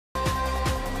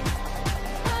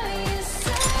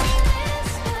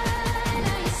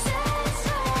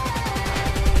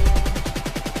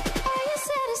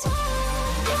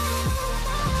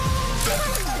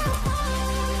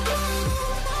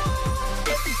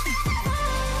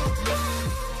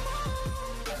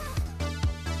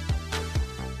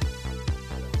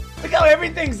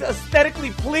everything's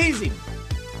aesthetically pleasing.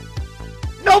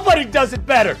 Nobody does it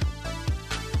better.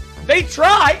 They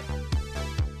try,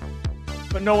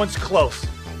 but no one's close.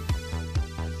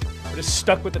 We're just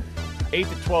stuck with the 8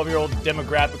 to 12-year-old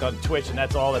demographic on Twitch, and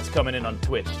that's all that's coming in on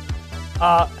Twitch.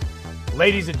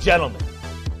 Ladies and gentlemen,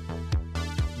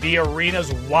 the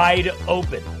arena's wide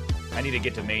open. I need to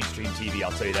get to mainstream TV,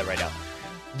 I'll tell you that right now.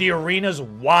 The arena's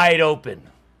wide open.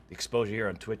 The exposure here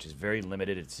on Twitch is very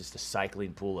limited. It's just a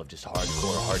cycling pool of just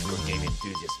hardcore gaming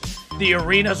enthusiasts. The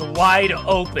arena's wide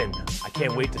open. I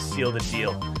can't wait to seal the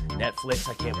deal. Netflix,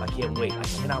 I can't wait. I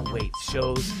cannot wait.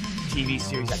 Shows, TV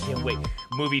series, I can't wait.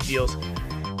 Movie deals.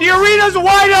 The arena's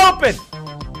wide open!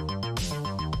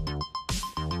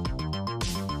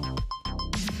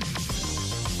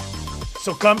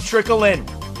 So come trickle in.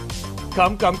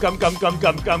 Come.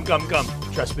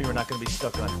 Trust me, we're not gonna be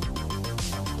stuck on this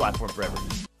platform forever.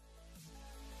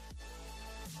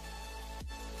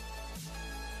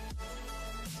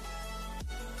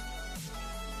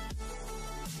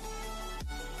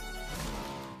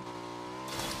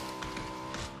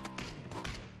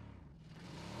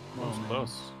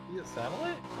 Close. You get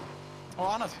satellite? Oh,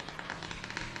 on us.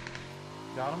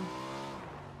 Got him.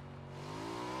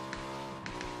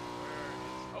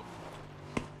 Oh.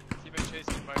 Teammate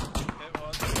chasing my hit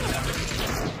one.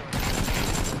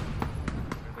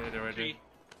 Ready.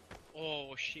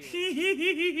 Oh shit.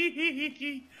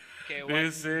 Okay,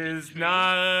 This is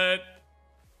not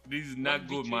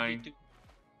good, man.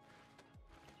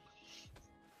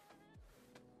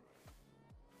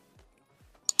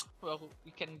 Well, we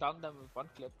can down them with one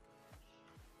clip.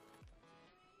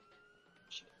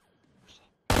 Shit.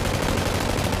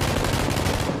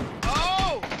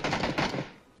 Oh!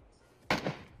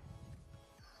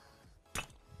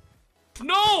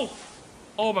 No!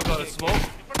 Oh my god, it's smoke.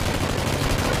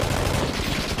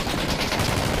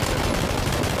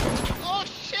 Oh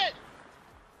shit!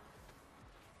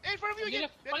 In front of you again!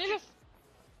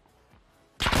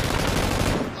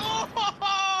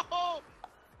 Oh!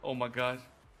 Oh my god.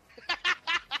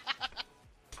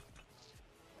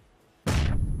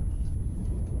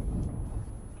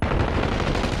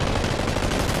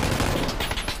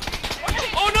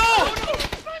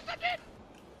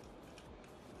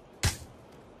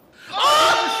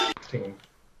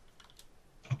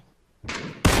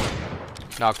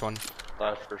 Knocked one.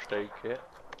 Last first aid kit.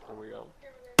 There we go.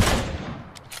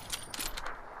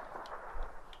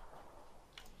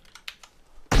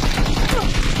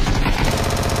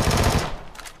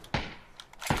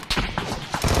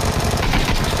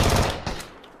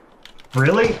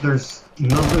 Really? There's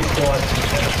number squads in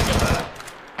that.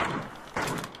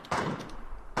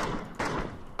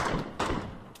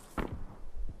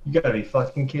 You gotta be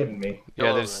fucking kidding me.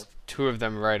 Yeah, there's two of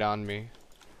them right on me.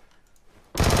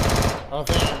 I don't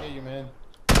think I can get you, man.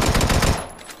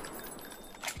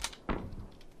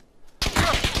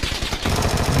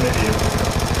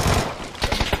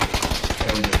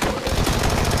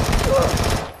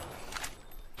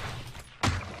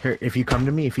 Here, if you come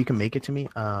to me, if you can make it to me,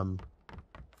 oh,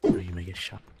 you may get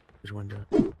shot. There's one down.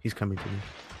 He's coming to me.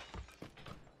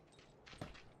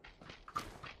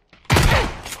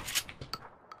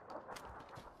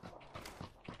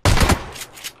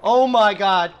 Oh my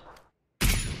god.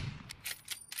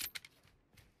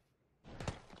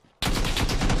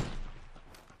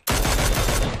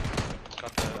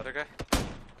 Got the other guy.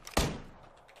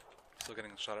 Still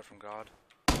getting shot at from God.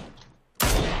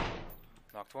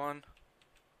 Knocked one.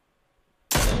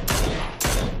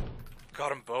 Got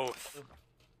them both.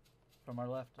 From our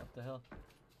left, up the hill.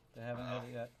 They haven't hit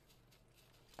it yet.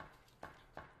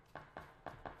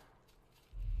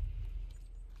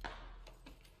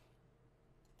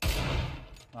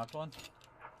 Knocked one.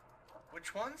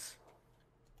 Which ones?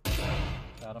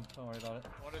 Got him. Don't worry about it.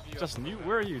 One of you. Justin,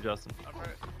 where are you, Justin? I'm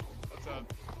right. What's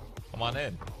up? Come on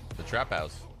in. The trap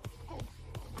house.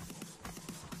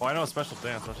 Oh, I know a special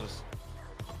dance. Watch this.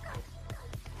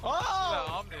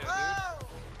 Oh! Omnia,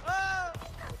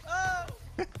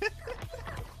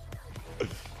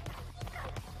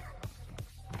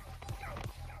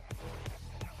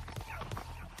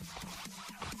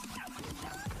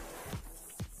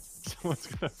 Someone's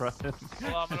gonna run in.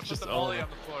 Hold on, I'm gonna put the molly on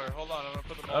the floor. Hold on, I'm gonna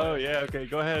put the molly. Oh yeah, okay,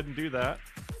 go ahead and do that.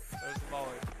 There's the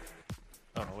molly.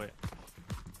 Oh no, wait.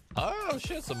 Oh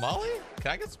shit, some Molly?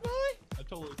 Can I get some Molly? I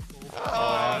totally stole it.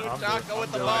 Oh, Jocko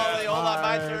with the Molly. Hold on,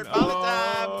 my turn. Molly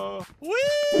time. Woo!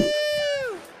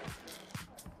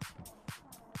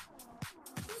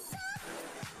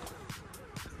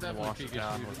 Wash it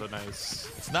down with a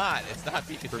nice. It's not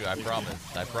Pikachu. I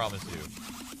promise. I promise you.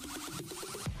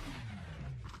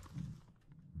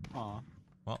 Aw.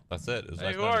 Well, that's it. It was Hey,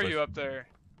 nice who knowing are you. you up there?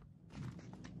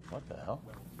 What the hell?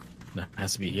 No,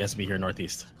 has to be. He has to be here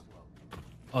northeast.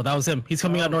 Oh, that was him. He's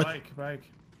coming out north. Bike.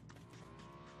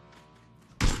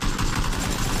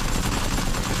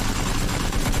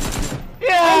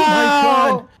 Yeah! Oh my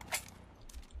god!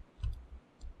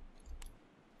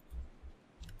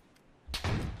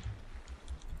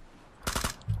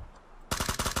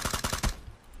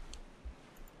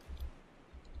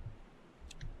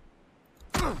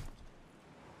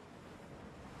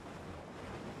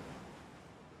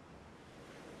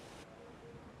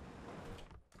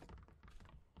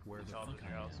 Where the fuck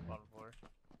your house, bottom floor.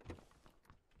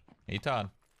 Eton,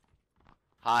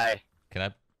 Hi. can I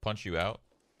punch you out?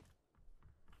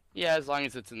 Yeah, as long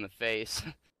as it's in the face.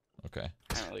 Okay.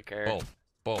 I don't really care. Boom,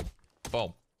 boom,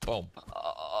 boom, boom.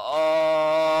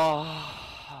 Oh.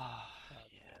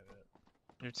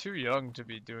 You're too young to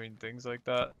be doing things like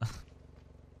that.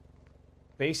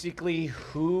 Basically,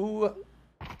 who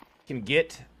can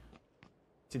get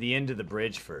to the end of the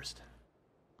bridge first?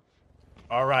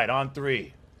 All right, on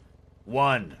 3.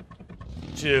 1,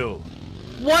 2.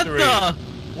 What 3. the?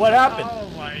 What happened? Oh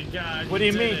my god. What do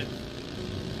you mean? It.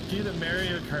 Do the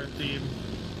Mario Kart theme.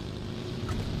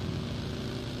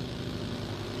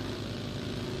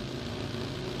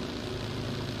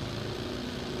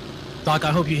 Doc,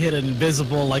 I hope you hit an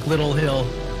invisible, like, little hill.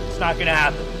 It's not gonna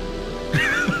happen.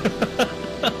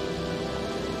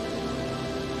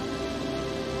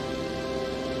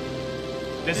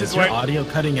 This is your where audio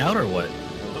cutting out or what?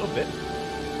 a little bit.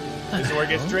 This is where it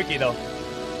gets tricky, though.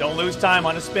 Don't lose time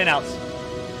on the spin-outs.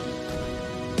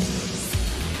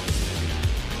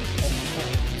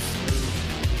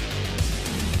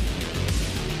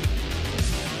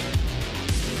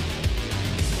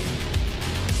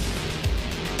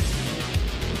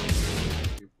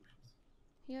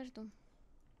 Я жду.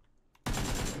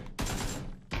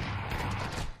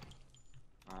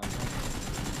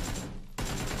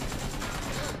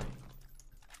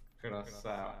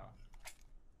 Красава.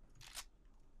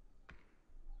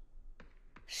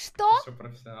 Что? Что,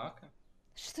 профессионалка?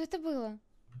 Что это было?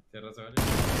 Ты развалил?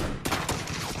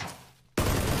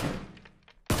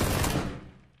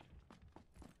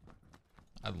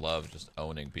 I love just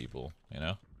owning people, you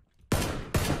know?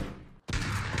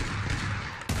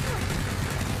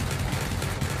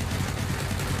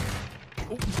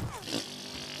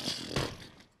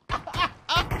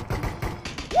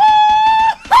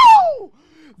 Woo!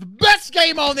 The best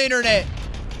game on the internet.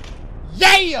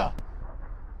 Yeah!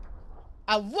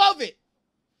 I love it.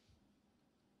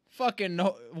 Fucking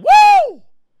woo!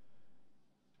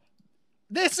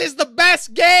 This is the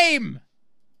best game.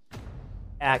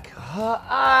 Where the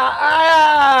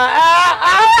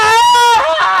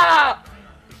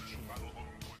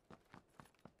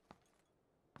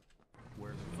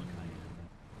fuck I am?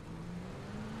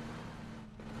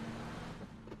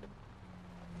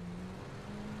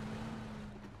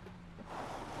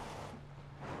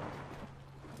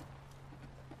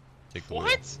 Take the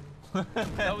What?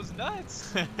 That was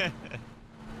nuts.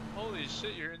 Holy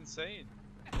shit, you're insane.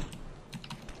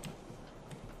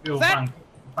 อยู่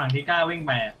ฝั่งที่กล้าวิ่งไ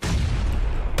ปอะ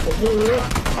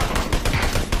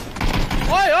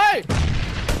เฮ้ยเฮ้ย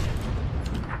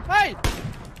เฮ้ย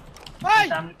เฮ้ย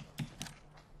จำ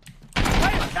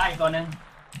ฝั่งใกล้อีกตัวหนึง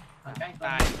ฝั่งใกล้อีกตัว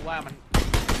ห ตา นึ่ ย ง ว่ามัน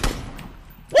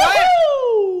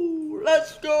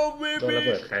Let's go, โดนระ baby! เ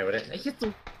บิดใครวะเนี่ยไอ้ชิตุ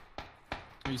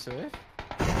Are you safe?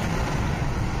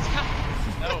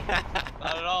 No,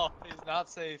 not at all. He's not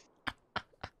safe.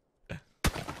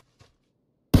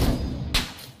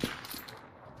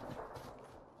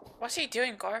 What's he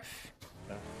doing, Garf?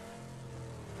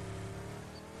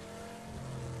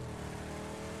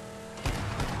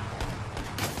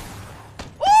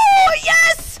 Oh,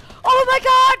 yes! Oh my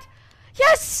god!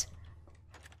 Yes!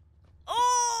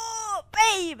 Oh,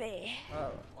 baby!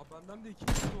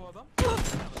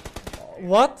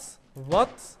 What?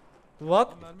 What? What?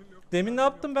 Demin ne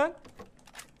yaptım ben?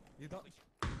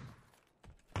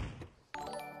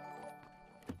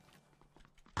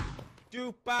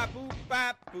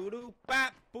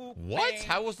 What?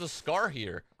 How was the scar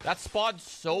here? That spawned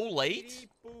so late?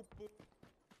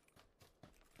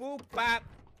 Boop bop.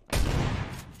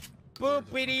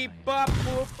 Boopity bop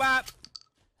boop bop.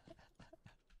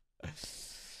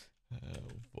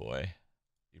 Oh boy.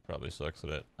 He probably sucks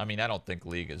at it. I mean, I don't think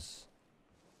League is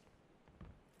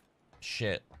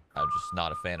shit. I'm just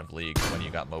not a fan of League when you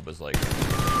got MOBAs like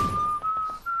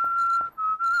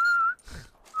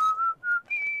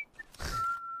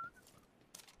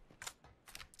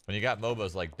when you got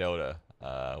MOBAs like Dota,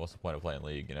 what's the point of playing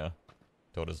League, you know?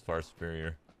 Dota's far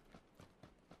superior.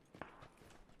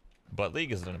 But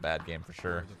League isn't a bad game for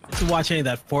sure. To watch any of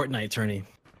that Fortnite tourney.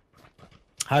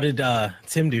 How did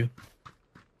Tim do?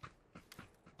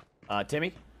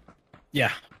 Timmy?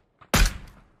 Yeah.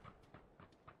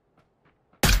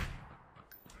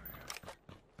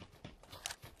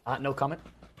 No comment.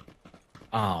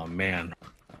 Oh man.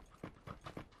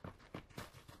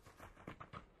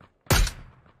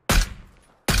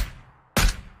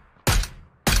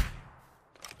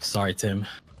 Sorry, Tim.